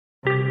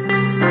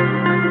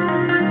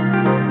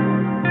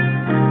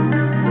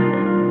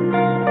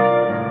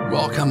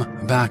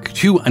back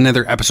to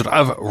another episode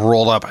of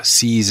Rolled Up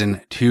Season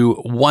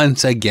 2.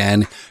 Once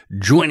again,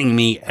 joining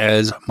me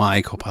as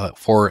my co-pilot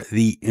for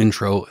the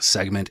intro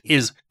segment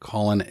is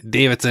Colin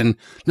Davidson.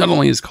 Not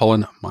only is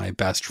Colin my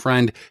best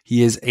friend,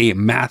 he is a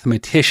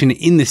mathematician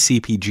in the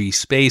CPG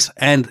space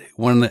and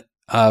one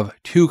of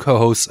two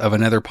co-hosts of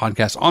another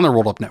podcast on the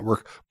Rolled Up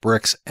Network,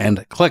 Bricks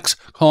and Clicks.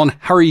 Colin,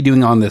 how are you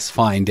doing on this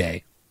fine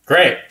day?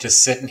 Great.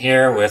 Just sitting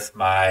here with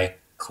my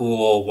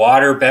cool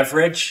water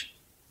beverage.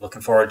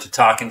 Looking forward to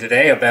talking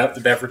today about the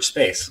beverage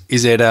space.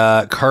 Is it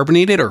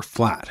carbonated or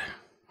flat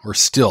or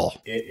still?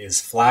 It is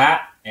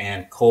flat,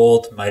 and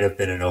cold might have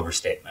been an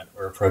overstatement.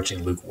 We're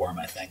approaching lukewarm,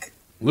 I think.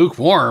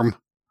 Lukewarm?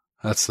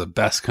 That's the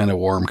best kind of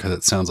warm because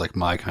it sounds like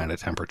my kind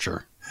of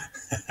temperature.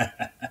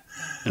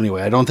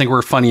 Anyway, I don't think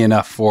we're funny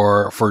enough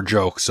for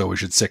jokes, so we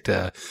should stick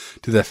to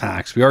the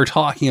facts. We are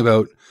talking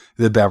about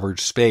the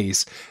beverage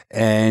space,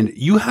 and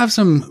you have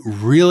some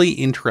really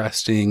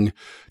interesting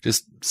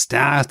just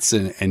stats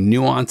and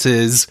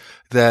nuances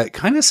that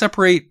kind of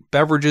separate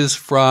beverages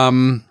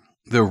from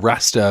the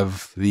rest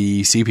of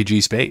the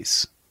CPG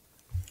space.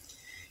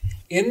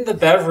 In the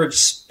beverage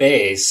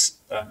space,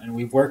 and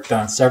we've worked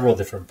on several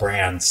different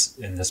brands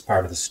in this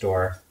part of the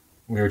store.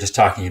 We were just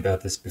talking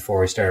about this before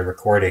we started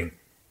recording.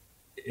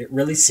 It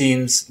really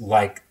seems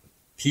like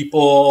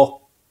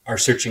people are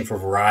searching for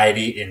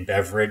variety in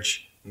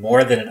beverage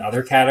more than in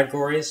other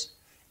categories,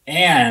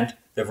 and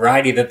the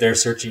variety that they're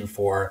searching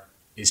for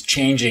is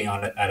changing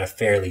at a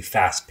fairly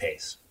fast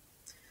pace.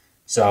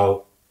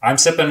 So I'm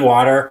sipping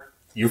water.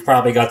 You've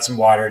probably got some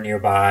water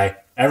nearby.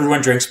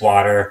 Everyone drinks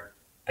water.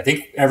 I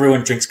think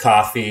everyone drinks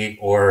coffee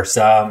or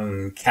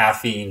some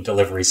caffeine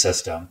delivery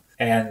system.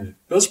 And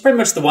those are pretty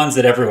much the ones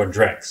that everyone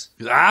drinks.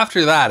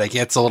 After that, it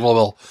gets a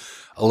little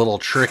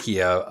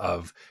tricky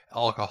of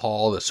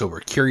alcohol, the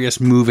sober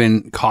curious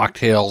movement,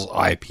 cocktails,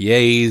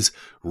 IPAs,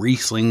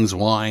 Rieslings,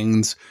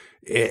 wines.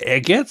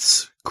 It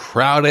gets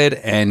crowded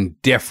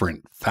and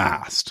different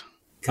fast.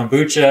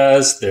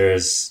 Kombuchas,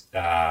 there's...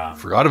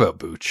 Forgot about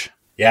booch.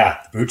 Yeah,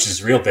 the booch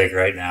is real big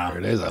right now. There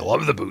it is. I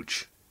love the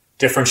booch.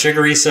 Different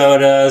sugary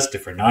sodas,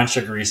 different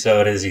non-sugary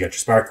sodas. You got your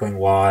sparkling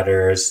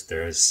waters.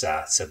 There's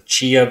some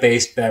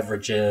chia-based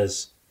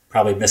beverages.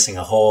 Probably missing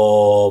a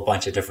whole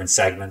bunch of different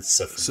segments.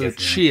 So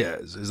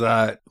chias, is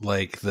that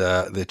like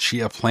the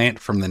chia plant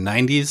from the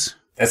 90s?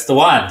 That's the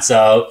one.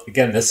 So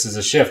again, this is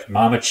a shift.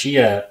 Mama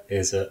Chia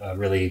is a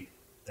really,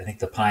 I think,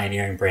 the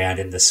pioneering brand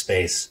in this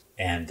space.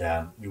 And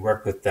we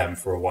worked with them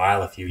for a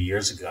while a few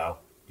years ago.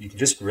 You can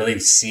just really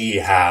see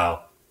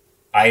how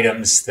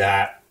items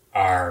that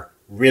are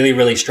really,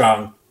 really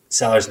strong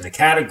sellers in the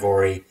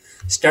category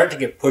start to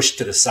get pushed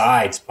to the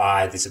sides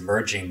by these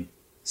emerging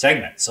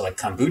segments. So like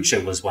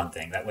kombucha was one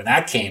thing that when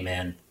that came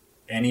in,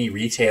 any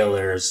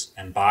retailers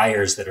and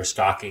buyers that are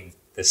stocking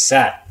this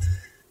set,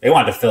 they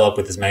wanted to fill up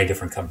with as many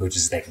different kombuchas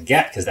as they can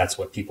get because that's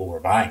what people were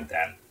buying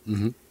then.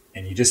 Mm-hmm.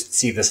 And you just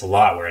see this a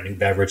lot where a new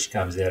beverage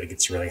comes out, it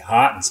gets really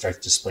hot and starts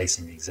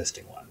displacing the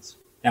existing ones.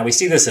 Now we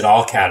see this in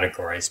all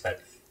categories, but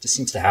it just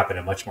seems to happen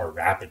at a much more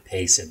rapid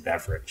pace in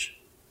beverage.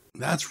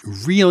 That's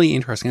really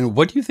interesting. And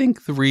what do you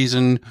think the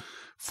reason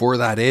for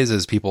that is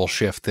as people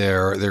shift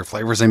their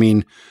flavors? I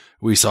mean,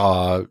 we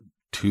saw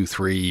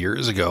 2-3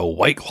 years ago,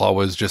 White Claw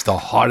was just the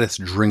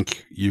hottest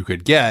drink you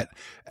could get.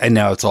 And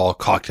now it's all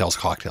cocktails.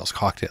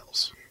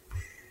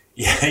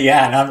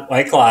 Yeah. And on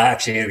White Claw,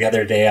 actually, the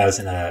other day I was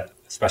in a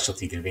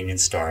specialty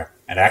convenience store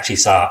and I actually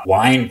saw a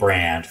wine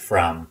brand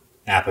from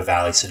Napa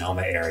Valley,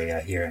 Sonoma area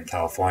here in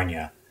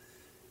California.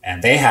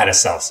 And they had a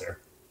seltzer.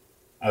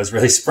 I was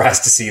really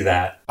surprised to see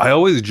that. I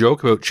always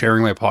joke about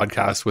sharing my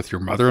podcast with your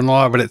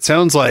mother-in-law, but it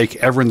sounds like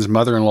everyone's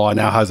mother-in-law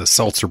now has a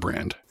seltzer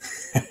brand.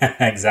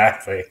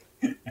 Exactly.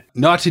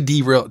 Not to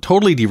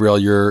totally derail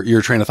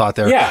your train of thought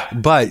there. Yeah.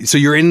 But so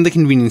you're in the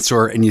convenience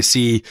store and you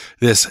see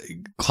this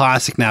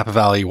classic Napa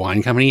Valley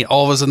wine company.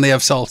 All of a sudden they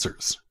have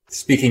seltzers.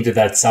 Speaking to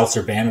that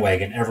seltzer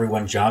bandwagon,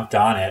 everyone jumped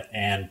on it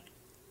and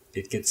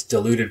it gets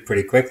diluted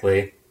pretty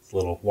quickly. It's a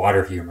little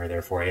water humor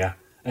there for you.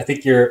 I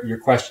think your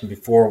question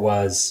before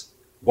was,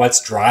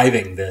 what's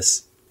driving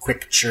this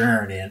quick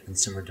churn in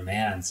consumer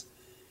demands?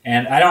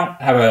 And I don't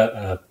have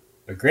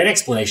a great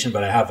explanation,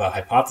 but I have a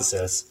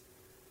hypothesis.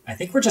 I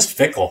think we're just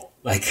fickle,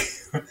 like,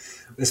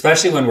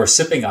 especially when we're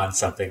sipping on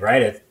something,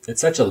 right?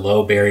 It's such a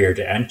low barrier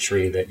to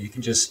entry that you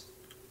can just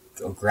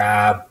go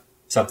grab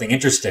something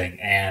interesting.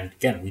 And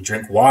again, we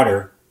drink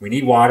water. We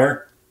need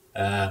water.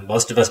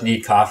 Most of us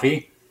need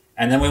coffee.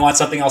 And then we want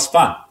something else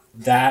fun.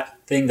 That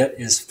thing that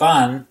is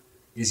fun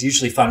is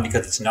usually fun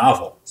because it's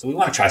novel. So we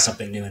want to try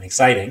something new and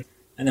exciting.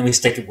 And then we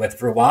stick it with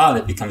for a while and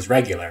it becomes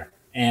regular.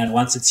 And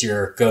once it's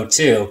your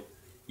go-to,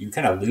 you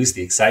kind of lose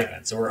the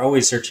excitement. So we're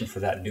always searching for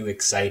that new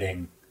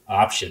exciting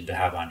option to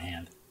have on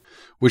hand.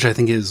 Which I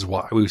think is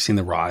why we've seen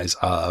the rise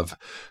of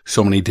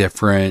so many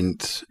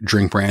different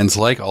drink brands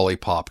like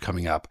Olipop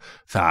coming up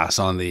fast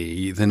on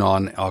the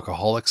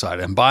non-alcoholic side.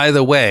 And by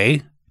the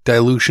way,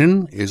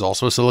 dilution is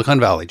also a Silicon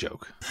Valley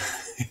joke.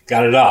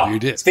 Got it all. You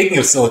did. Speaking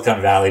of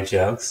Silicon Valley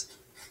jokes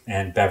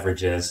and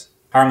beverages,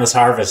 Harmless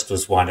Harvest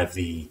was one of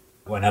the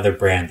one other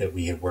brand that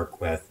we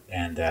work with.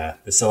 And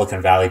the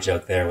Silicon Valley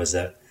joke there was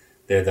that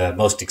they're the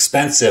most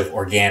expensive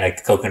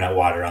organic coconut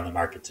water on the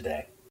market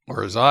today.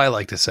 Or as I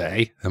like to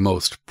say, the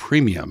most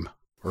premium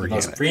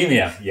organic most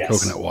premium, yes.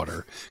 coconut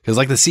water. Because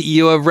like the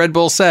CEO of Red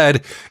Bull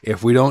said,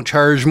 if we don't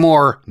charge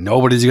more,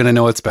 nobody's going to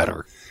know it's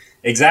better.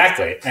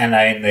 Exactly. And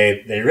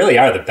they really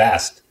are the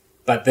best.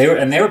 But they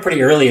were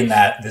pretty early in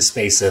this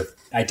space of,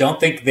 I don't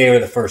think they were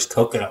the first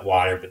coconut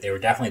water, but they were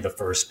definitely the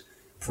first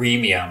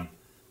premium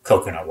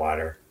coconut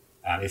water.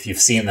 If you've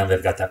seen them,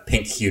 they've got that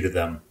pink hue to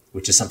them,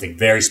 which is something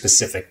very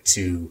specific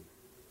to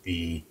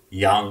the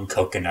young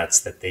coconuts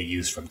that they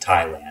use from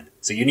Thailand.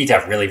 So you need to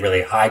have really,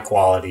 really high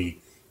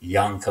quality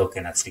young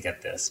coconuts to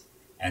get this.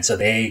 And so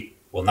they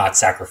will not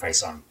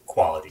sacrifice on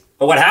quality.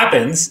 But what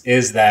happens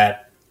is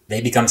that they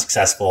become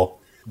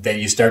successful. Then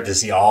you start to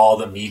see all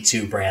the Me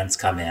Too brands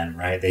come in,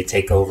 right? They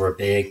take over a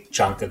big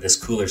chunk of this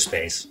cooler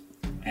space.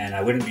 And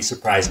I wouldn't be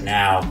surprised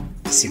now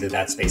to see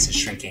that space is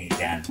shrinking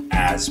again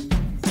as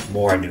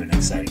more new and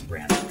exciting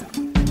brands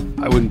come.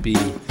 I wouldn't be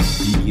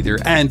either.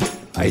 And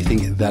I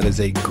think that is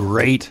a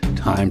great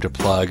time to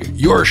plug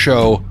your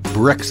show,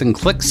 Bricks and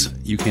Clicks.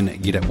 You can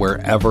get it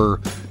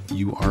wherever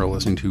you are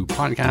listening to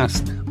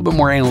podcasts, a little bit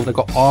more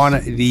analytical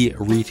on the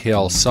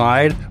retail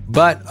side.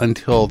 But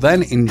until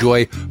then,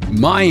 enjoy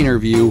my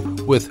interview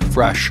with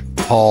Fresh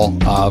Paul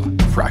of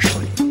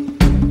Freshly.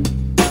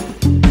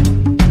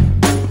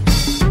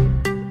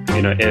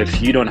 You know,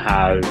 if you don't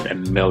have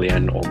 $1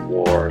 million or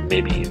more,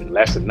 maybe even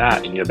less than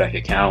that in your bank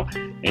account,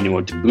 and you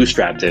want to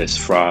bootstrap this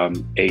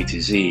from A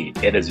to Z,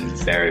 it is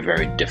very,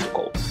 very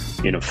difficult.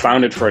 You know,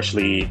 founded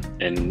Freshly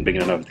in the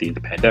beginning of the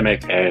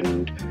pandemic,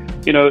 and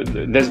you know,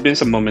 there's been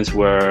some moments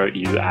where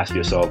you ask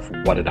yourself,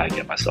 what did I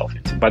get myself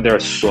into? But there are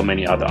so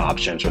many other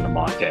options on the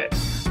market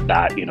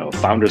that, you know,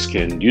 founders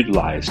can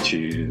utilize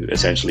to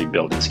essentially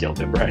build and scale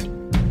their brand.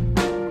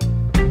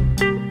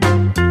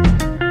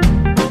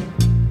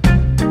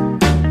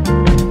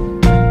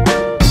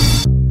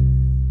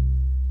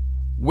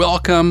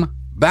 Welcome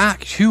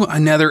back to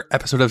another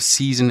episode of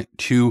Season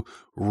 2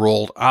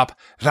 Rolled Up.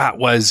 That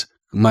was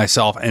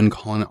myself and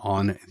Colin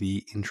on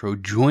the intro.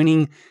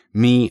 Joining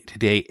me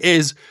today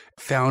is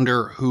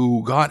founder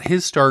who got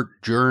his start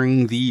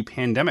during the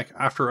pandemic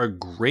after a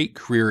great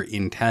career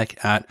in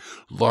tech at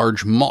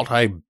large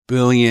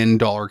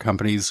multi-billion-dollar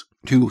companies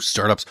to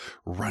startups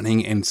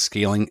running and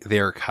scaling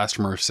their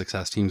customer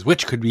success teams,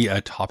 which could be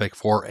a topic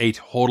for a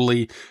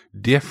totally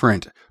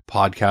different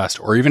podcast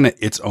or even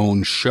its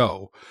own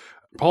show.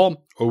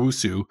 Paul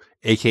Owusu,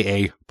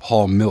 aka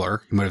Paul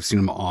Miller, you might have seen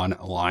him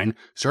online,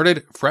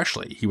 started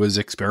Freshly. He was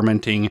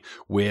experimenting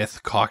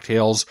with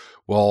cocktails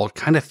while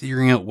kind of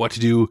figuring out what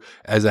to do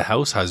as a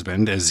house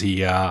husband, as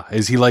he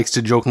likes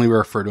to jokingly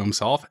refer to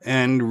himself,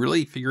 and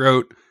really figure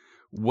out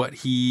what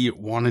he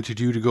wanted to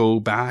do to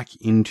go back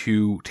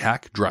into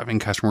tech, driving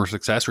customer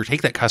success, or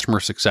take that customer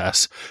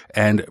success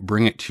and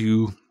bring it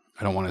to,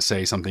 I don't want to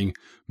say something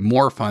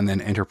more fun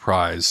than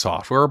enterprise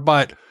software,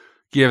 but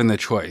given the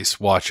choice,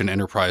 watch an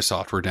enterprise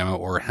software demo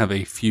or have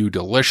a few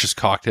delicious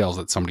cocktails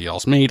that somebody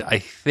else made, I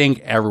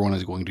think everyone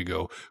is going to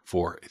go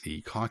for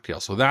the cocktail.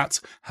 So that's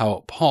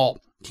how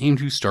Paul came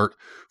to start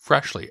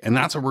Freshly. And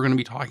that's what we're going to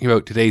be talking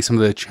about today, some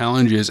of the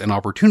challenges and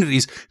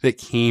opportunities that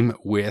came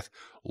with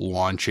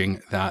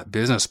launching that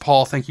business.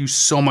 Paul, thank you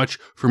so much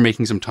for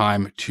making some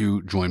time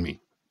to join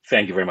me.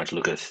 Thank you very much,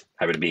 Lucas.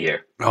 Happy to be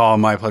here. Oh,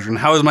 my pleasure. And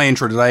how was my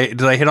intro?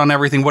 Did I hit on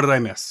everything? What did I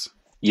miss?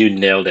 You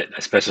nailed it,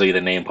 especially the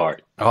name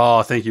part.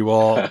 Oh, thank you.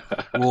 Well,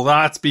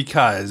 that's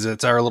because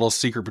it's our little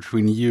secret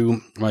between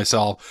you,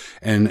 myself,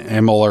 and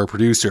Emil, our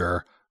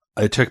producer.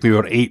 It took me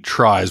about 8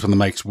 tries when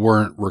the mics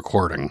weren't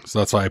recording. So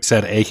that's why I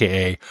said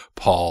AKA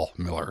Paul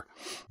Miller.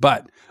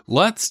 But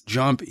let's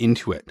jump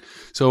into it.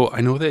 So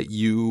I know that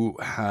you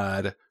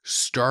had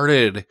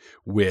started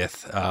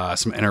with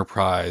some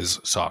enterprise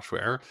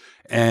software,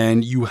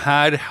 and you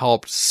had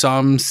helped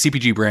some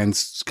CPG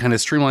brands kind of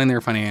streamline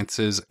their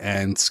finances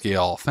and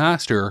scale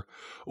faster.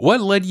 What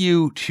led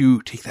you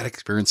to take that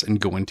experience and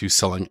go into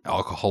selling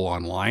alcohol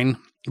online?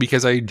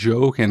 Because I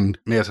joke, and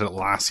may have said it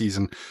last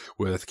season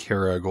with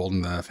Kara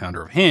Golden, the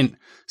founder of Hint,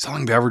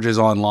 selling beverages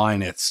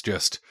online, it's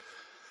just,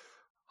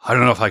 I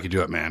don't know if I could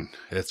do it, man.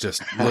 It's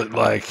just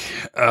like,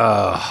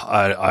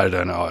 I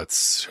don't know.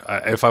 It's,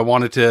 if I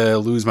wanted to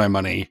lose my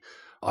money,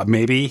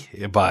 maybe,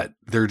 but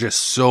there are just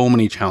so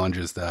many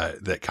challenges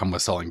that come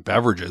with selling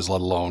beverages,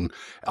 let alone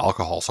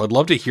alcohol. So I'd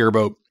love to hear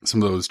about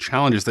some of those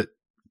challenges that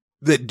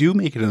do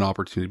make it an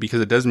opportunity,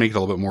 because it does make it a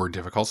little bit more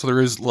difficult. So there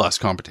is less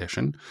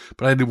competition,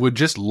 but I would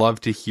just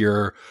love to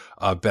hear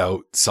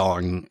about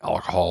selling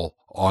alcohol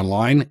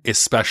online,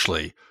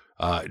 especially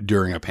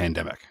during a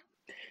pandemic.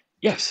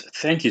 Yes,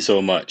 thank you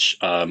so much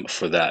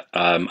for that.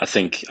 I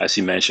think, as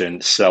you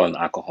mentioned, selling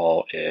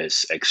alcohol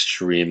is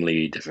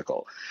extremely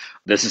difficult.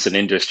 This is an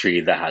industry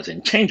that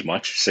hasn't changed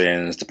much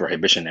since the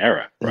Prohibition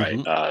era, right?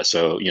 Mm-hmm.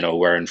 So, you know,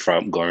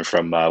 going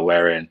from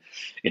wearing,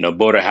 you know,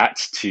 border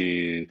hats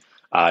to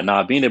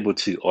now being able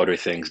to order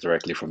things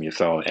directly from your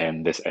phone,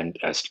 and this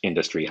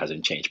industry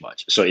hasn't changed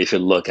much. So if you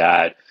look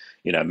at,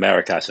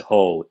 America as a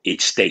whole,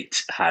 each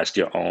state has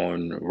their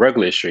own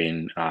regulatory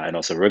and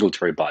also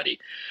regulatory body.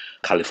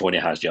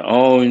 California has their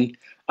own.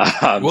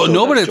 Well, So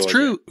no, but does it's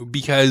Georgia. true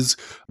because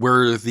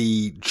where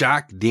the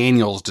Jack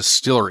Daniels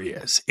distillery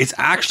is, it's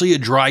actually a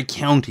dry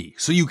county.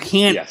 So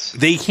Yes.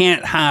 they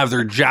can't have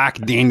their Jack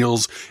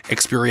Daniels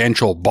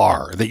experiential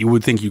bar that you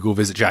would think you go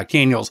visit Jack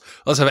Daniels.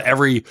 Let's have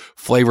every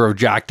flavor of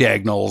Jack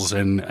Daniels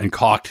and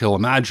cocktail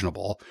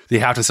imaginable. They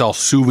have to sell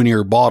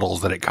souvenir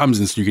bottles that it comes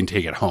in so you can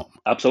take it home.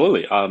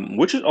 Absolutely.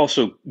 Which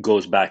also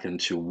goes back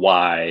into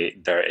why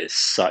there is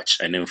such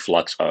an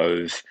influx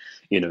of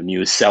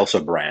new seltzer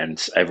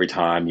brands every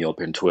time you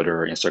open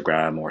Twitter,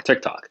 Instagram, or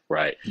TikTok,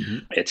 right?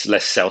 It's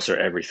less seltzer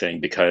everything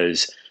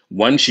because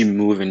once you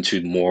move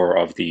into more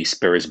of the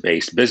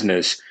spirits-based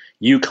business,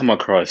 you come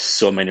across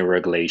so many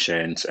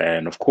regulations.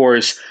 And of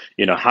course,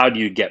 how do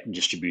you get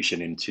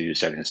distribution into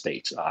certain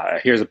states?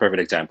 Here's a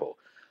perfect example.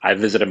 I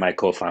visited my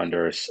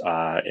co-founders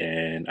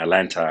in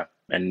Atlanta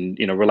and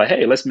we're like,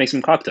 hey, let's make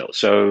some cocktails.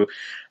 So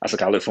as a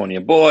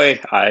California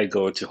boy, I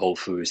go to Whole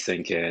Foods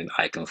thinking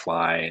I can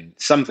find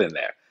something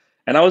there.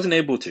 And I wasn't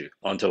able to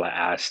until I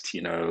asked,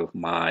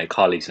 my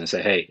colleagues and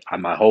say, hey,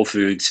 I'm at Whole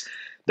Foods.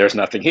 There's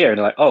nothing here. And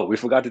they're like, oh, we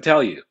forgot to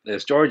tell you.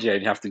 There's Georgia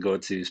and you have to go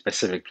to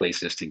specific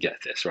places to get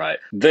this, right?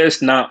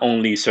 This not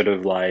only sort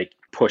of like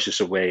pushes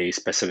away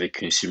specific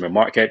consumer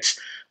markets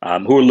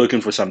who are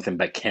looking for something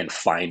but can't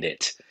find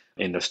it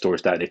in the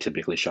stores that they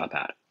typically shop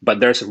at. But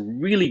there's a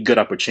really good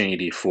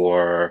opportunity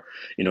for,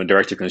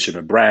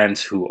 direct-to-consumer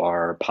brands who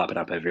are popping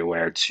up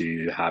everywhere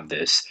to have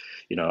this,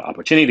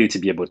 opportunity to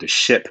be able to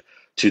ship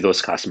to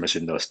those customers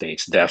in those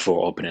states,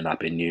 therefore opening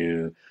up a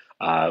new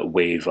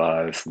wave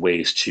of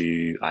ways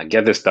to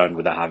get this done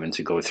without having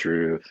to go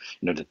through,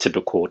 the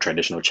typical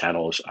traditional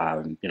channels,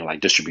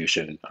 like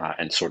distribution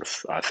and sort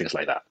of things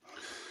like that.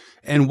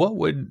 And what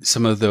would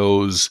some of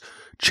those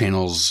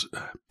channels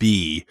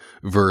be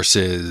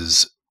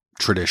versus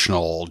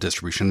traditional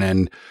distribution?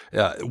 And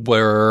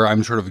where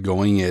I'm sort of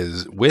going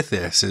is with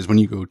this is when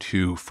you go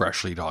to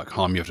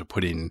freshly.com, you have to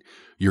put in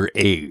your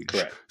age.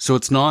 Correct. So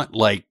it's not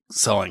like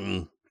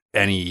selling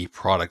any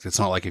product. It's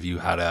not like if you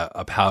had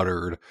a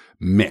powdered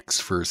mix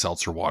for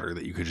seltzer water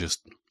that you could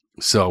just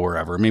sell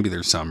wherever. Maybe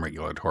there's some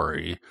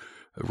regulatory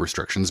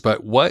restrictions,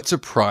 but what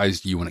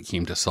surprised you when it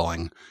came to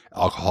selling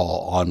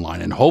alcohol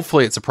online? And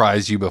hopefully it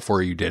surprised you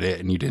before you did it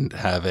and you didn't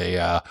have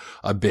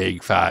a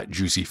big fat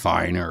juicy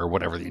fine or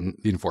whatever the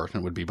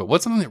enforcement would be. But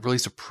what's something that really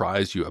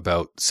surprised you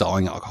about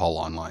selling alcohol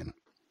online?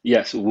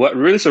 Yes, what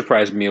really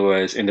surprised me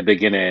was in the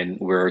beginning,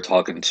 we were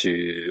talking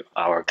to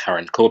our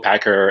current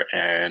co-packer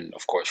and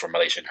of course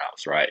formulation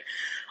house, right?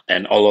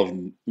 And all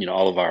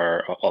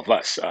of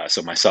us,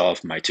 so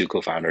myself, my two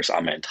co-founders,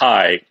 Ahmed and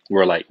Ty,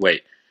 were like,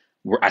 wait,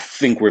 I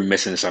think we're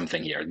missing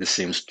something here. This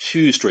seems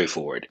too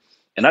straightforward.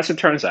 And as it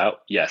turns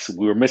out, yes,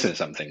 we were missing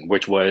something,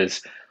 which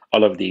was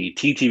all of the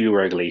TTV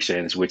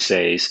regulations, which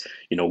says,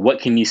 what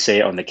can you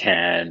say on the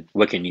can?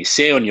 What can you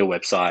say on your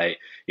website?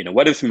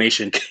 What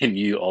information can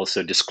you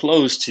also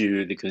disclose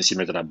to the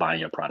consumers that are buying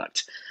your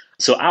product?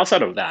 So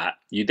outside of that,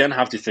 you then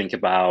have to think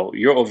about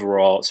your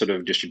overall sort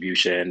of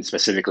distribution,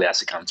 specifically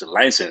as it comes to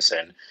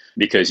licensing,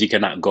 because you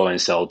cannot go and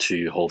sell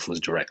to Whole Foods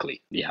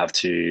directly. You have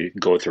to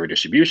go through a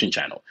distribution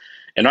channel.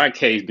 In our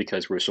case,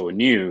 because we're so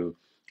new,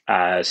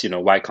 as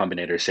Y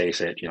Combinator says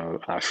it,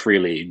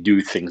 freely do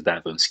things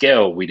that don't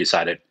scale, we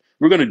decided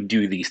we're going to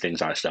do these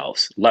things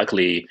ourselves.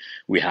 Luckily,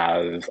 we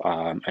have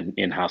an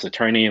in-house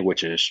attorney,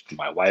 which is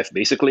my wife,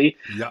 basically,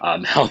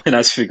 helping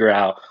us figure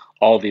out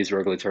all these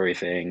regulatory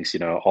things,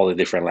 all the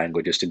different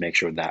languages to make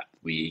sure that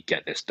we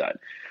get this done.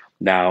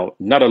 Now,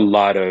 not a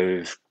lot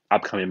of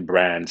upcoming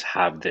brands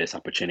have this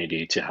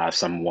opportunity to have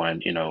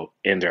someone,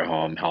 in their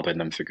home helping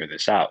them figure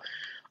this out.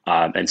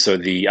 And so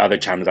the other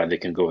channels that they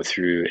can go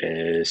through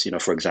is,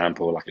 for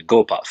example, like a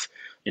GoPuff.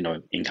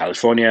 In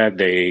California,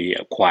 they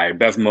acquired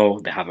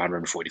Bevmo. They have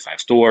 145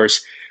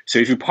 stores. So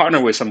if you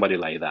partner with somebody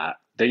like that,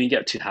 then you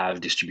get to have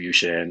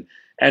distribution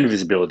and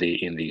visibility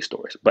in these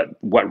stores. But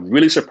what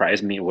really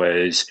surprised me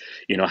was,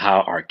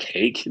 how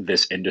archaic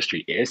this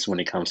industry is when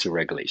it comes to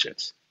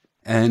regulations.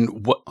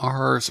 And what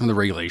are some of the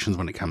regulations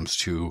when it comes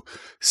to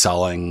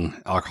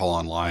selling alcohol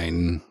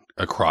online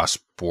across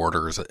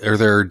borders? Are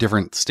there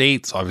different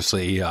states?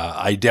 Obviously,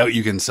 I doubt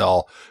you can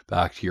sell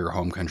back to your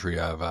home country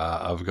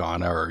of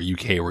Ghana or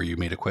UK, where you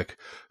made a quick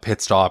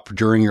pit stop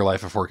during your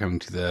life before coming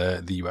to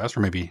the US,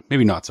 or maybe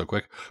not so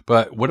quick.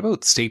 But what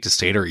about state to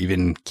state or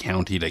even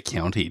county to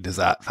county? Does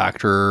that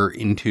factor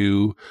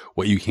into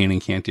what you can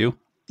and can't do?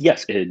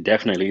 Yes, it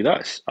definitely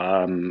does.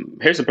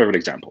 Here's a perfect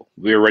example.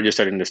 We're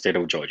registered in the state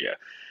of Georgia.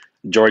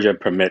 Georgia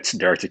permits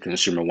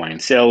direct-to-consumer wine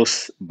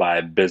sales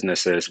by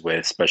businesses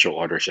with special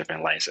order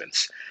shipping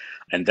license.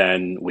 And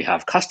then we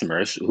have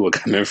customers who are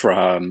coming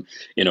from,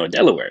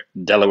 Delaware.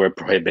 Delaware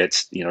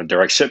prohibits,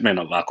 direct shipment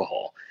of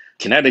alcohol.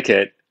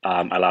 Connecticut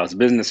allows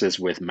businesses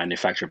with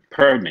manufacturer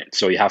permit.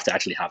 So you have to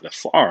actually have a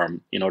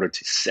farm in order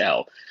to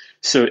sell.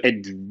 So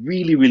it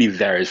really, really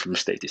varies from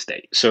state to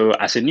state. So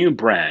as a new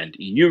brand,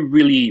 you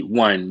really,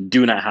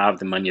 do not have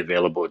the money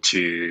available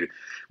to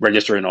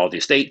register in all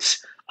these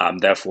states.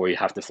 Therefore, you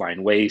have to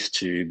find ways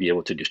to be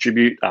able to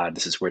distribute.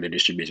 This is where the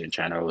distribution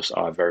channels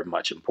are very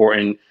much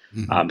important,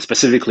 Hmm.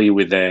 specifically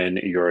within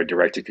your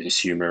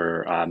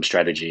direct-to-consumer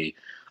strategy.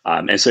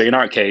 And so, in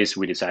our case,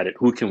 we decided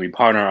who can we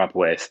partner up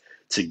with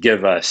to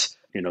give us,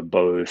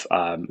 both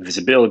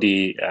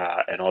visibility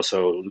and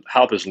also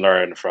help us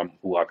learn from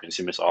who our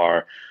consumers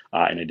are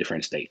in the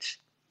different states.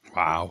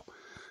 Wow.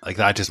 Like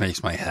that just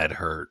makes my head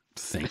hurt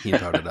thinking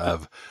about it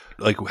of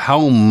like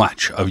how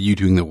much of you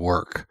doing the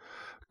work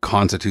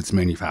constitutes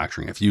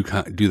manufacturing. If you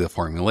do the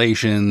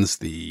formulations,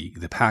 the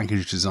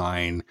package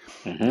design,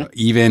 Hmm.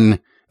 even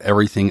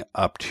everything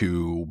up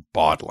to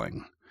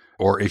bottling,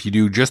 or if you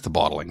do just the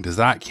bottling, does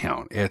that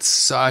count? It's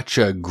such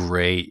a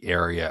gray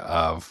area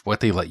of what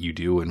they let you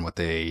do and what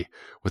they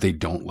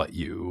don't let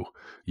you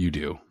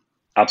do.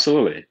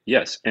 Absolutely,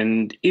 yes.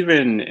 And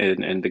even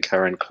in the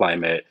current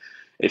climate,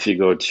 if you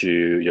go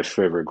to your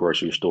favorite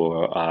grocery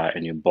store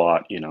and you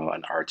bought,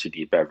 an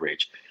RTD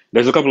beverage,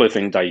 there's a couple of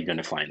things that you're going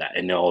to find that,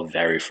 and they all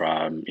vary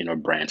from,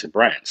 brand to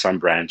brand. Some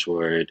brands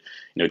would,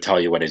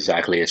 tell you what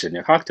exactly is in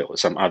your cocktail.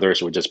 Some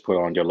others would just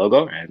put on your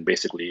logo and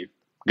basically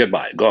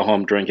goodbye. Go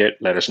home, drink it,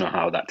 let us know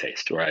how that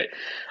tastes, right?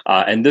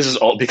 And this is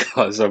all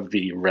because of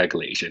the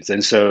regulations.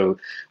 And so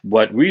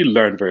what we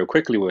learned very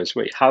quickly was,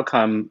 wait, how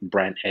come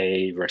brand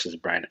A versus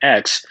brand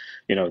X?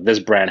 This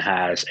brand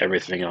has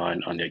everything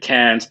on their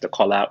cans, the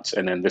call outs,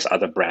 and then this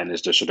other brand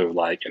is just sort of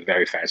like a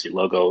very fancy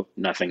logo,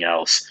 nothing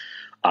else.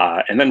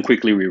 And then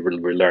quickly we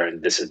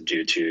learned this is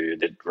due to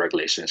the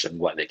regulations and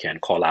what they can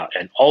call out.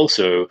 And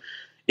also,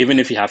 even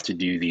if you have to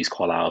do these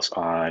call outs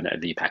on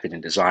the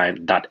packaging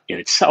design, that in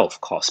itself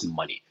costs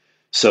money.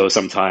 So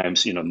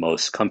sometimes,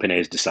 most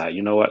companies decide,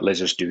 you know what, let's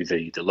just do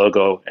the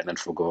logo and then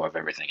forgo of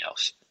everything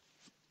else.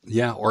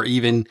 Yeah, or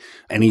even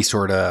any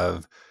sort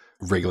of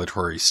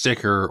regulatory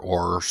sticker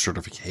or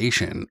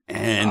certification.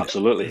 And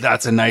Absolutely.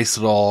 that's a nice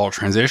little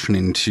transition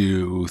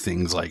into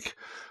things like,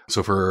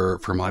 so for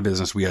my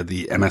business, we had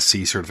the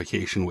MSC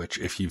certification, which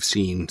if you've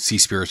seen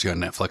Seaspiracy on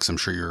Netflix, I'm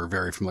sure you're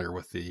very familiar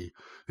with the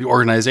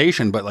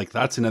organization, but like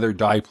that's another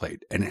die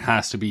plate and it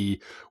has to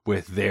be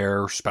with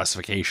their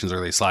specifications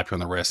or they slap you on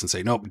the wrist and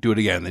say, nope, do it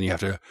again. Then you have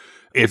to,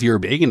 if you're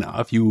big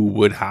enough, you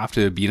would have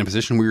to be in a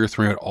position where you're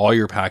throwing out all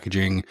your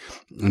packaging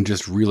and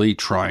just really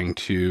trying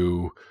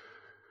to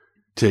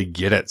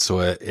get it so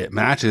it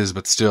matches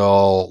but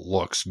still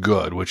looks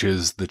good, which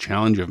is the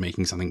challenge of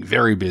making something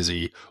very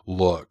busy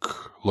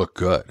look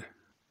good.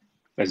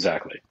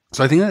 Exactly.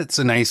 So I think that's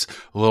a nice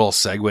little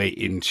segue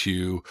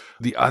into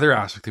the other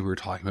aspect that we were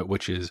talking about,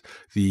 which is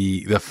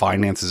the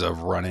finances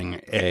of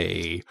running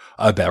a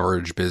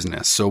beverage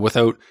business. So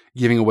without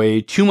giving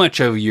away too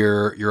much of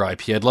your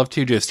IP, I'd love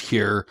to just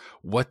hear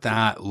what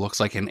that looks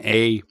like and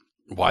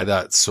why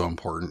that's so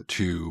important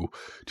to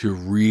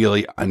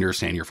really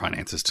understand your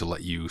finances to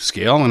let you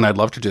scale. And I'd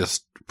love to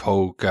just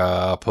poke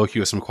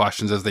you with some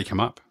questions as they come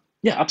up.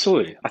 Yeah,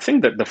 absolutely. I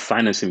think that the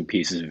financing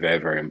piece is very,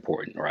 very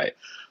important, right?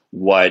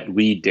 What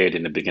we did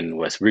in the beginning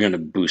was we're going to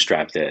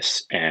bootstrap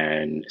this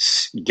and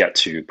get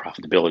to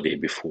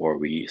profitability before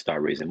we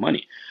start raising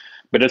money.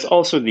 But it's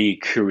also the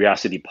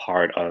curiosity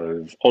part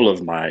of all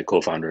of my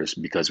co-founders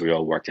because we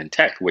all worked in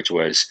tech, which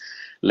was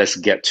let's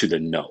get to the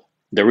know.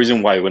 The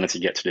reason why we wanted to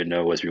get to the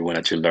know was we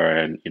wanted to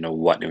learn,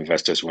 what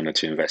investors wanted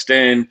to invest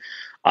in,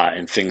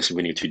 and things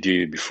we need to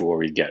do before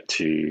we get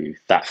to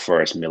that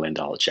first $1 million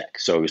check.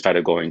 So we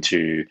started going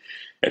to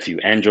a few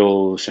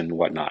angels and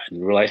whatnot, and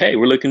we were like, "Hey,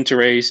 we're looking to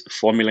raise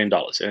 $4 million,"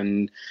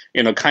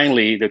 and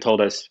kindly they told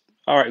us,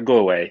 "All right, go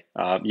away.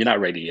 You're not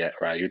ready yet,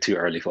 right? You're too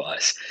early for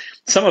us."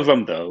 Some of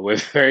them, though, were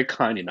very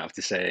kind enough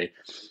to say,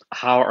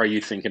 how are you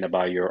thinking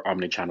about your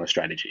omnichannel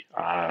strategy?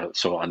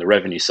 So on the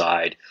revenue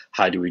side,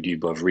 how do we do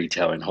both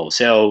retail and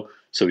wholesale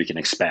so we can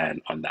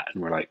expand on that?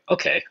 And we're like,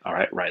 okay, all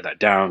right, write that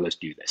down. Let's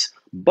do this.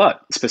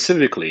 But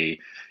specifically,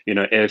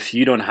 if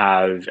you don't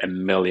have a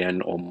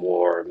million or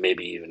more,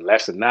 maybe even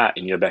less than that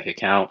in your bank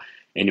account,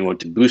 and you want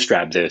to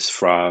bootstrap this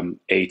from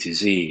A to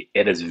Z,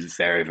 it is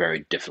very,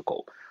 very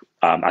difficult.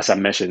 As I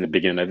mentioned in the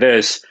beginning of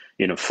this,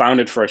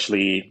 founded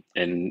firstly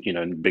in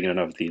the beginning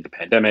of the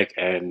pandemic,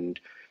 and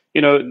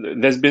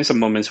there's been some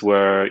moments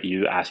where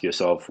you ask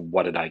yourself,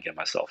 what did I get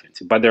myself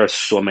into? But there are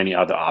so many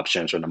other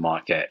options on the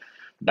market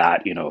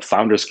that,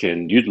 founders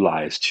can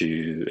utilize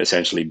to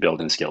essentially build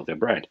and scale their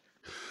brand.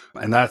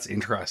 And that's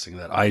interesting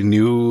that I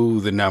knew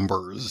the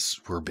numbers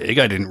were big.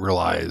 I didn't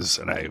realize,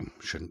 and I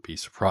shouldn't be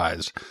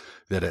surprised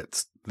that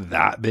it's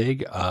that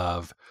big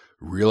of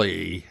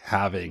really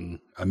having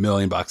 $1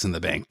 million in the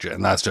bank.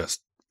 And that's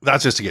just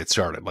to get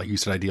started. Like you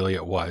said, ideally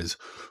it was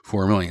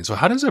 4 million. So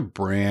how does a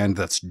brand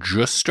that's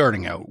just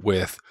starting out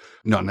with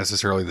not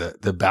necessarily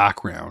the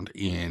background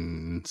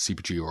in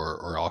CPG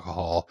or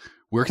alcohol,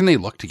 where can they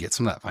look to get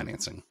some of that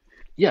financing?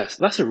 Yes,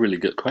 that's a really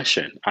good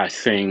question. I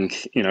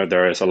think,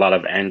 there is a lot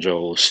of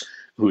angels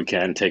who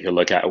can take a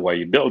look at what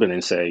you're building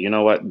and say, you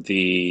know what,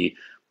 the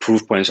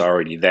proof points are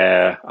already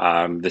there.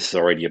 This is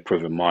already a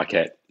proven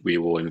market. We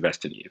will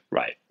invest in you,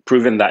 right?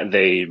 Proven that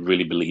they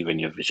really believe in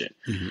your vision.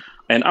 Mm-hmm.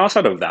 And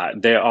outside of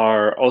that, there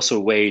are also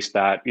ways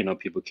that,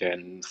 people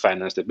can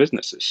finance their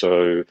businesses.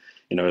 So,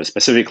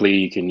 Specifically,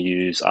 you can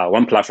use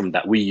one platform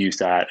that we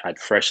use at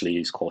Freshly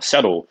is called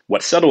Settle.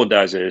 What Settle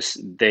does is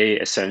they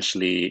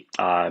essentially,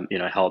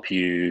 help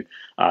you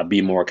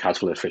be more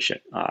capital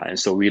efficient. And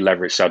so we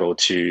leverage Settle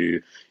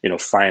to,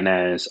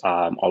 finance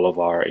all of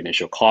our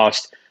initial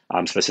costs,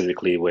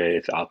 specifically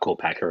with our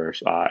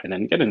co-packers, and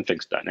then getting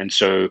things done. And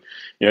so,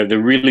 the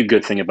really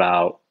good thing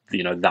about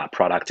that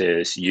product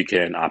is you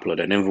can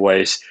upload an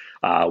invoice.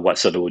 What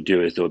Settle will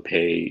do is they'll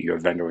pay your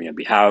vendor on your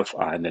behalf,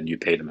 and then you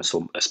pay them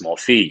a small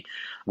fee.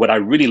 What I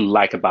really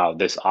like about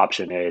this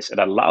option is it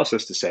allows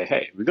us to say,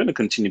 hey, we're going to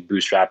continue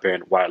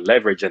bootstrapping while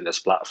leveraging this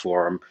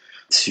platform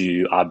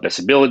to our best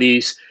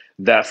abilities.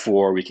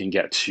 Therefore, we can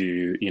get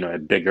to a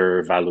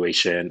bigger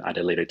valuation at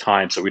a later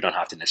time, so we don't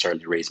have to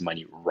necessarily raise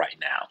money right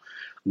now.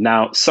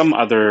 Now, some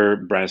other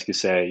brands could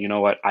say, you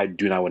know what, I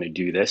do not want to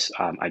do this.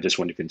 I just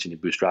want to continue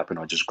bootstrapping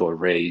or just go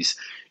raise,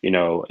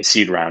 a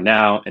seed round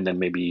now and then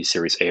maybe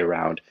Series A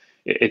round.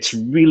 It's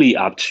really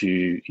up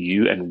to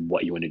you and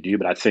what you want to do.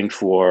 But I think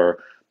for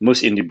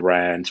most indie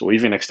brands or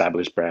even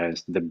established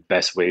brands, the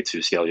best way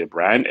to scale your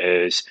brand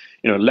is,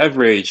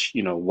 leverage,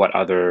 what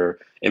other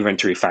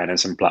inventory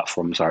financing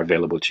platforms are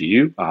available to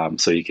you,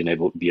 so you can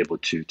be able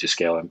to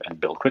scale and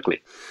build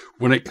quickly.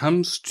 When it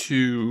comes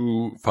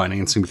to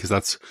financing, because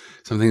that's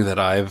something that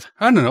I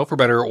don't know, for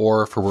better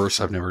or for worse,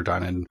 I've never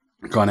done and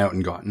gone out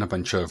and gotten a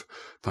bunch of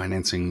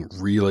financing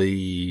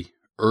really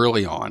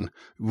early on.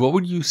 What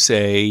would you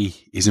say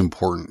is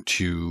important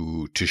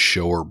to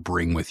show or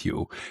bring with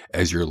you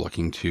as you're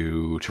looking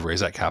to raise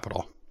that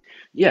capital?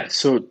 Yeah,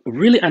 so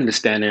really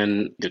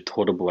understanding the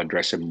total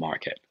addressable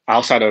market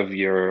outside of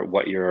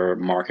what your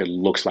market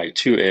looks like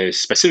too is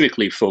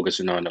specifically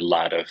focusing on a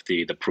lot of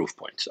the proof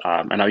points.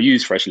 And I'll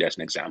use Freshly as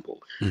an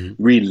example.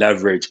 Mm-hmm. We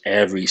leverage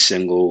every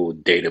single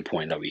data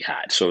point that we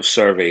had. So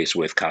surveys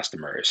with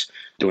customers,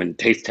 doing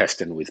taste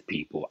testing with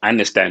people,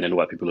 understanding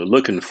what people are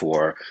looking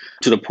for,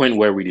 to the point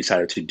where we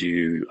decided to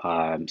do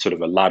sort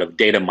of a lot of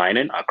data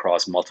mining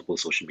across multiple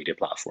social media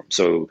platforms.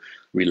 So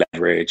we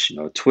leverage,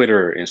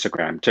 Twitter,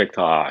 Instagram,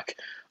 TikTok,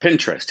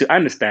 Pinterest to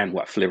understand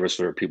what flavors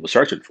are people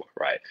searching for,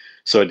 right?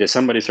 So did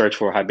somebody search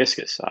for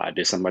hibiscus?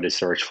 Did somebody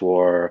search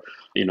for,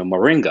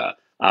 moringa?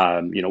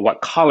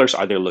 What colors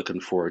are they looking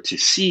for to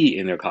see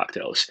in their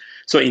cocktails?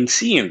 So in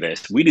seeing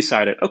this, we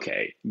decided,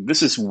 okay,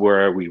 this is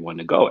where we want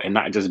to go and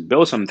not just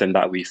build something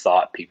that we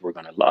thought people were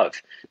going to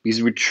love,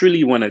 because we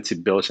truly wanted to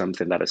build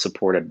something that is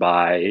supported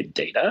by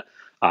data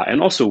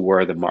and also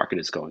where the market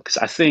is going. Because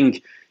I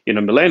think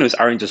millennials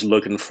aren't just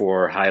looking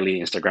for highly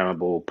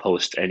Instagrammable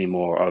posts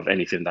anymore of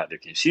anything that they're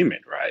consuming,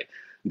 right?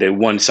 They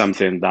want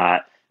something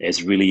that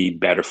is really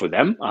better for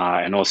them,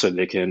 and also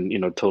they can,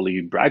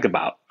 totally brag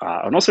about,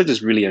 and also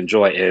just really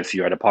enjoy. If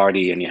you're at a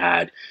party and you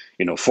had,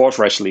 4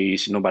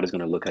 Freshlies, nobody's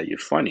going to look at you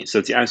funny.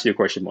 So to answer your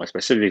question more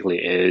specifically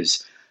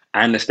is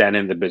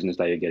understanding the business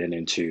that you're getting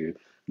into,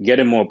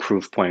 getting more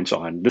proof points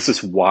on this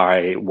is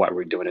why what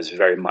we're doing is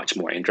very much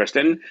more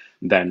interesting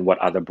than what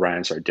other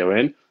brands are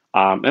doing.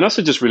 And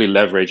also just really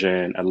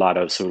leveraging a lot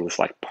of sort of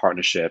like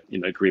partnership,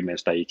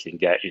 agreements that you can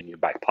get in your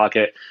back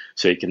pocket,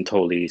 so you can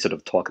totally sort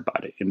of talk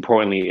about it.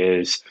 Importantly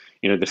is,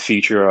 the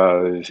future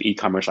of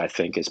e-commerce, I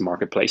think, is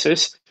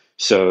marketplaces.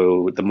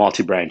 So the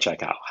multi-brand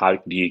checkout, how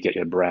do you get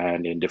your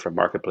brand in different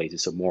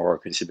marketplaces so more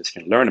consumers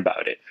can learn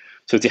about it?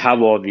 So to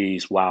have all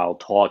these while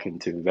talking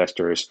to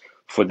investors,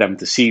 for them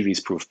to see these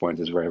proof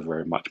points is very,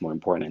 very much more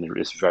important, and it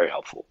is very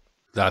helpful.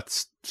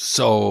 That's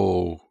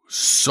so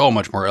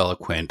much more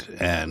eloquent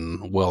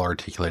and well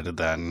articulated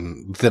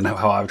than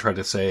how I've tried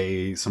to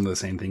say some of the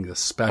same things,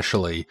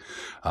 especially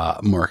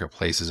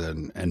marketplaces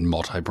and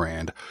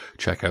multi-brand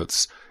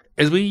checkouts.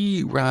 As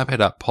we wrap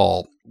it up,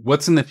 Paul,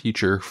 what's in the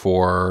future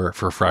for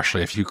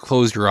Freshly? If you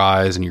close your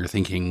eyes and you're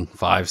thinking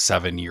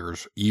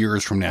 5-7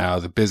 years from now,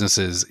 the business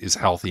is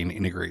healthy and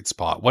in a great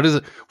spot. What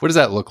does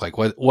that look like?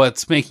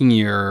 What's making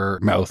your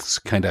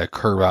mouth kind of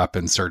curve up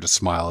and start to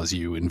smile as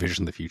you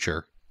envision the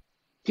future?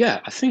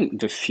 Yeah, I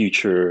think the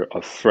future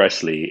of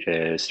Freshly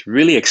is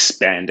really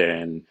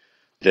expanding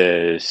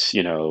this,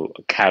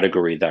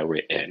 category that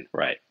we're in,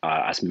 right?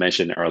 As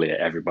mentioned earlier,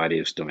 everybody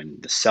is doing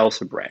the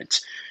seltzer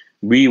brands.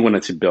 We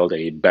wanted to build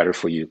a better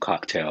for you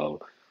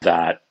cocktail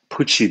that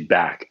puts you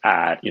back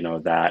at,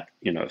 that,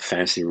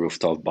 fancy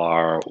rooftop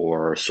bar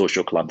or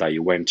social club that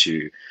you went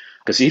to.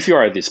 Because if you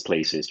are at these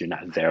places, you're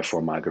not there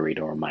for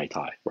margarita or Mai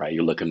Tai, right?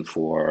 You're looking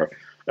for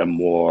a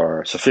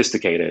more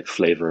sophisticated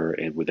flavor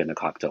within a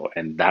cocktail.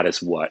 And that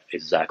is what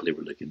exactly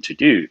we're looking to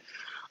do.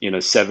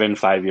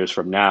 5 years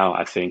from now,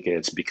 I think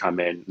it's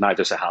becoming not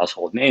just a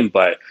household name,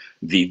 but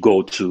the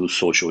go-to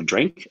social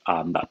drink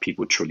that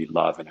people truly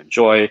love and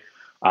enjoy.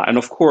 And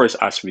of course,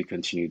 as we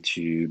continue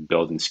to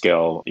build and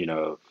scale,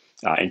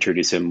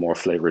 introducing more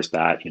flavors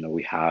that,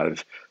 we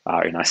have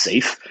in our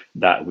safe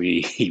that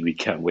we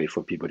can't wait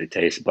for people to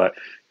taste. But,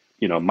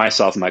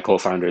 myself and my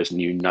co-founders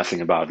knew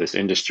nothing about this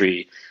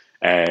industry.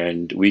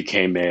 And we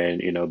came in,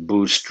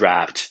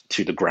 bootstrapped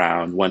to the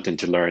ground, wanting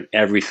to learn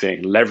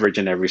everything,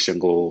 leveraging every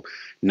single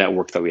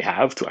network that we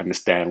have to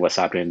understand what's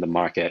happening in the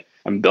market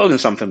and building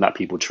something that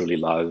people truly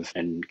love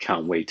and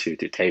can't wait to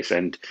taste.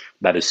 And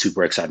that is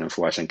super exciting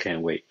for us and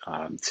can't wait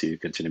to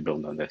continue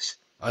building on this.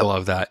 I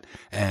love that.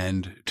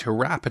 And to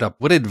wrap it up,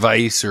 what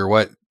advice or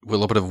what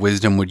little bit of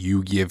wisdom would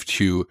you give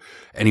to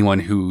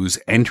anyone who's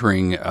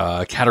entering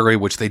a category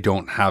which they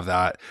don't have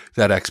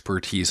that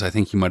expertise? I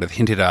think you might have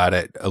hinted at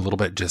it a little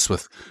bit just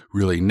with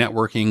really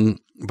networking,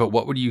 but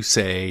what would you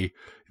say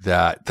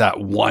that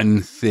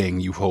one thing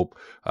you hope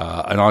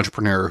an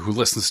entrepreneur who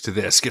listens to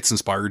this gets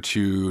inspired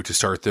to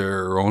start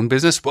their own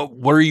business?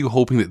 What are you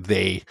hoping that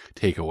they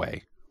take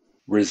away?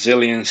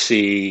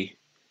 Resiliency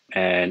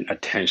and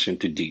attention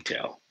to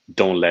detail.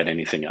 Don't let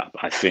anything up.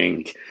 I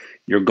think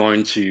you're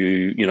going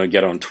to,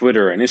 get on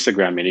Twitter and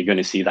Instagram and you're going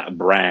to see that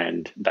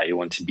brand that you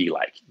want to be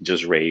like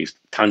just raised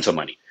tons of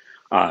money.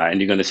 And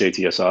you're going to say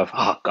to yourself,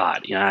 oh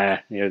God,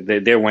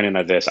 they're winning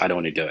at this. I don't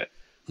want to do it.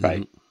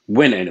 Right. Mm-hmm.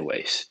 Win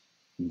anyways.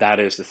 That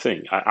is the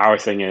thing. Our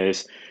thing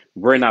is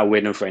we're not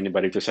waiting for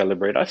anybody to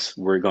celebrate us.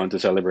 We're going to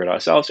celebrate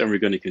ourselves and we're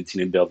going to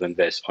continue building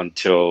this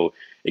until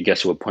it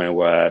gets to a point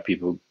where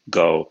people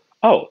go,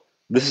 oh,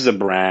 this is a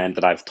brand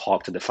that I've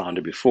talked to the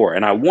founder before.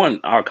 And I want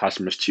our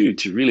customers too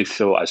to really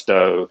feel as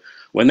though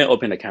when they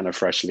open a can of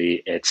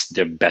Freshly, it's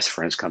their best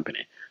friend's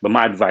company. But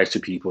my advice to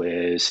people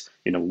is,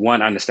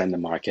 one, understand the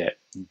market.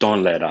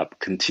 Don't let up.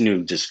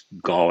 Continue just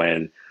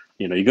going.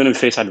 You're going to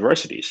face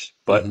adversities.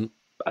 But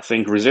I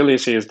think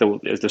resiliency is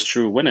the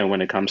true winner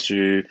when it comes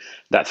to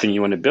that thing you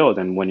want to build.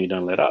 And when you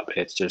don't let up,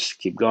 it's just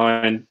keep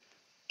going,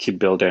 keep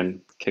building,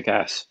 kick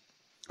ass.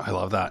 I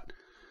love that.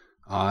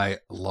 I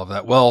love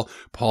that. Well,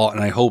 Paul,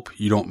 and I hope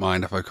you don't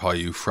mind if I call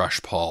you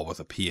Fresh Paul with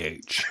a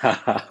PH.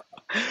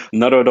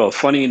 Not at all.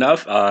 Funny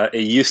enough,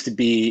 it used to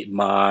be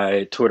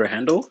my Twitter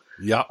handle.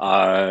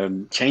 Yeah.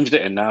 Changed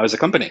it and now it's a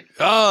company.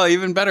 Oh,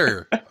 even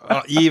better.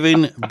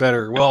 Even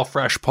better. Well,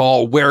 Fresh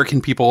Paul, where can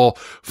people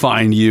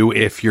find you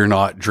if you're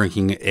not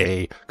drinking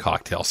a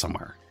cocktail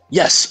somewhere?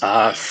 Yes,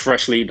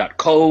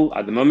 freshly.co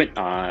at the moment,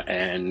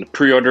 and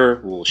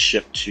pre-order will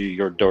ship to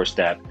your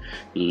doorstep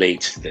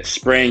late this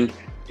spring.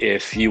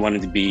 If you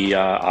wanted to be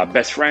our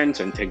best friends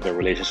and take the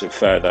relationship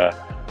further,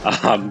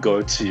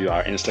 go to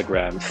our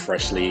Instagram,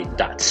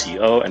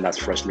 freshly.co, and that's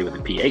Freshly with a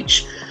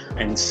PH,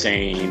 and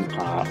same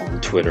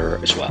on Twitter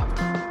as well.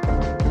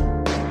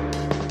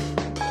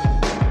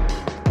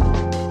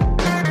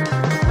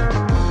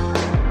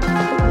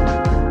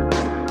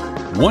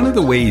 One of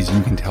the ways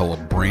you can tell a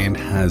brand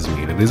has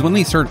made it is when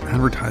they start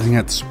advertising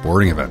at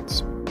sporting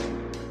events.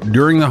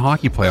 During the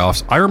hockey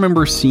playoffs, I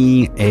remember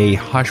seeing a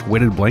Hush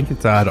weighted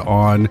blankets ad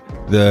on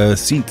the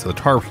seats, the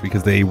tarps,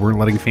 because they weren't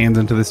letting fans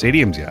into the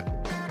stadiums yet.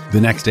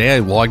 The next day, I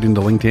logged into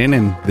LinkedIn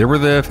and there were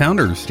the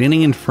founders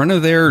standing in front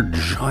of their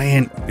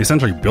giant,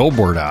 essentially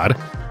billboard ad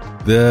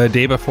the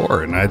day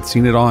before, and I'd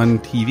seen it on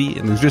TV,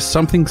 and there's just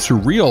something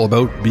surreal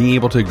about being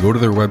able to go to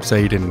their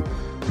website and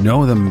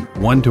know them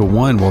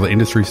one-to-one while the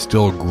industry's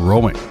still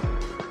growing.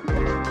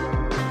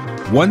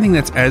 One thing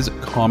that's as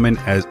common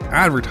as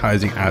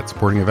advertising at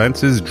sporting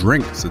events is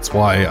drinks. It's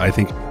why I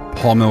think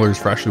Paul Miller's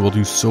Freshly will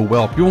do so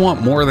well. People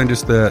want more than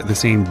just the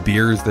same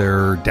beers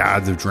their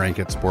dads have drank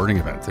at sporting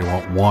events. They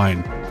want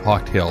wine,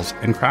 cocktails,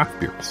 and craft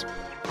beers.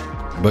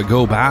 But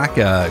go back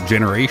a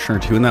generation or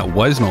two, and that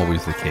wasn't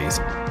always the case.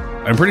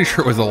 I'm pretty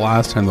sure it was the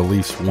last time the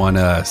Leafs won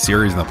a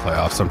series in the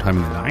playoffs sometime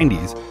in the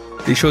 90s.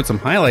 They showed some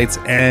highlights,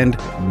 and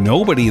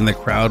nobody in the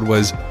crowd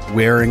was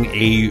wearing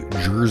a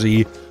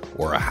jersey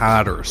or a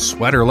hat or a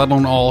sweater, let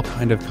alone all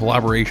kind of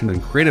collaboration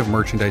and creative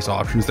merchandise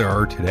options there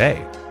are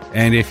today.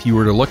 And if you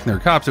were to look in their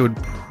cups, it would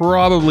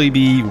probably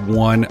be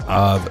one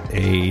of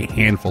a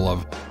handful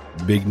of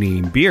big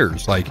name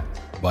beers like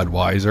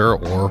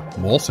Budweiser or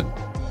Molson.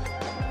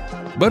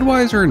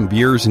 Budweiser and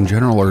beers in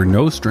general are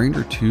no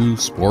stranger to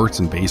sports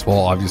and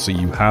baseball. Obviously,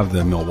 you have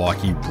the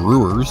Milwaukee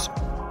Brewers,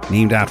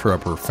 named after a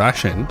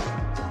profession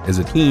as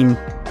a team,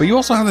 but you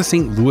also have the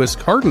St. Louis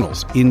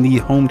Cardinals in the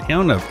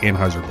hometown of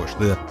Anheuser-Busch,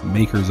 the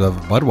makers of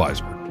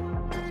Budweiser.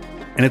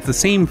 And it's the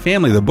same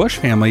family, the Busch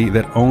family,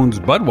 that owns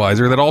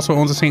Budweiser that also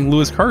owns the St.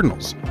 Louis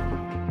Cardinals.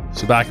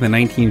 So back in the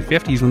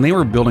 1950s, when they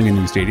were building a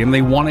new stadium,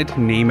 they wanted to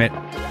name it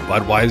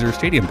Budweiser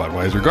Stadium,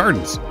 Budweiser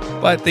Gardens.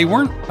 But they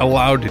weren't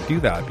allowed to do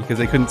that because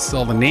they couldn't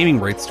sell the naming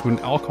rights to an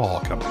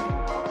alcohol company.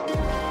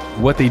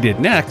 What they did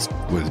next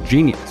was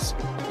genius.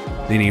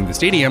 They named the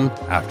stadium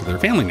after their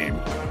family name,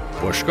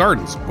 Busch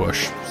Gardens,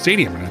 Busch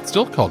Stadium, and it's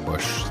still called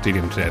Busch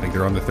Stadium today. I think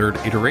they're on the third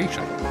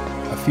iteration.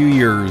 A few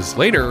years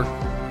later,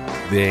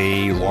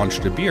 they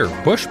launched a beer,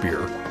 Busch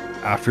Beer,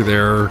 after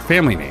their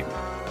family name,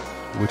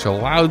 which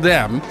allowed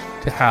them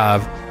to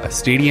have a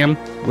stadium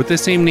with the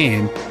same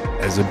name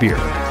as a beer.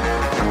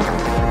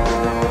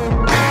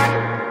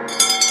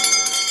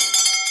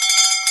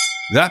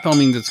 That bell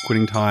means it's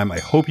quitting time. I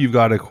hope you've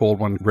got a cold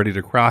one ready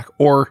to crack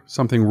or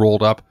something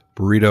rolled up,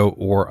 burrito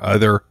or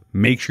other.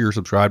 Make sure you're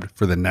subscribed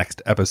for the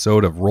next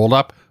episode of Rolled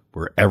Up,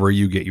 wherever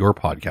you get your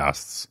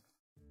podcasts.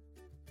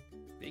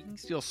 Baking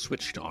Steel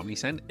switched to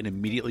OmniSend and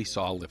immediately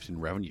saw a lift in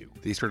revenue.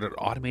 They started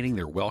automating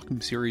their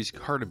welcome series,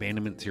 cart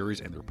abandonment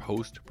series, and their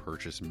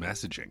post-purchase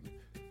messaging.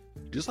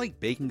 Just like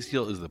Baking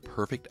Steel is the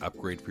perfect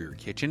upgrade for your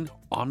kitchen,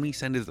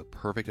 OmniSend is the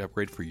perfect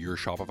upgrade for your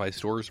Shopify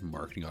store's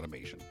marketing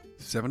automation.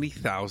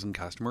 70,000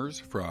 customers,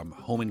 from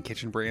home and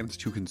kitchen brands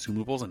to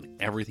consumables and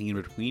everything in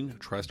between,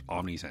 trust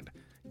OmniSend.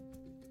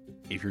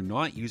 If you're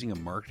not using a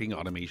marketing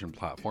automation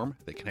platform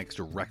that connects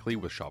directly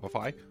with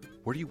Shopify,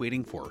 what are you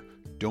waiting for?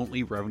 Don't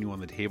leave revenue on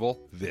the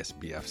table this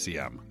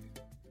BFCM.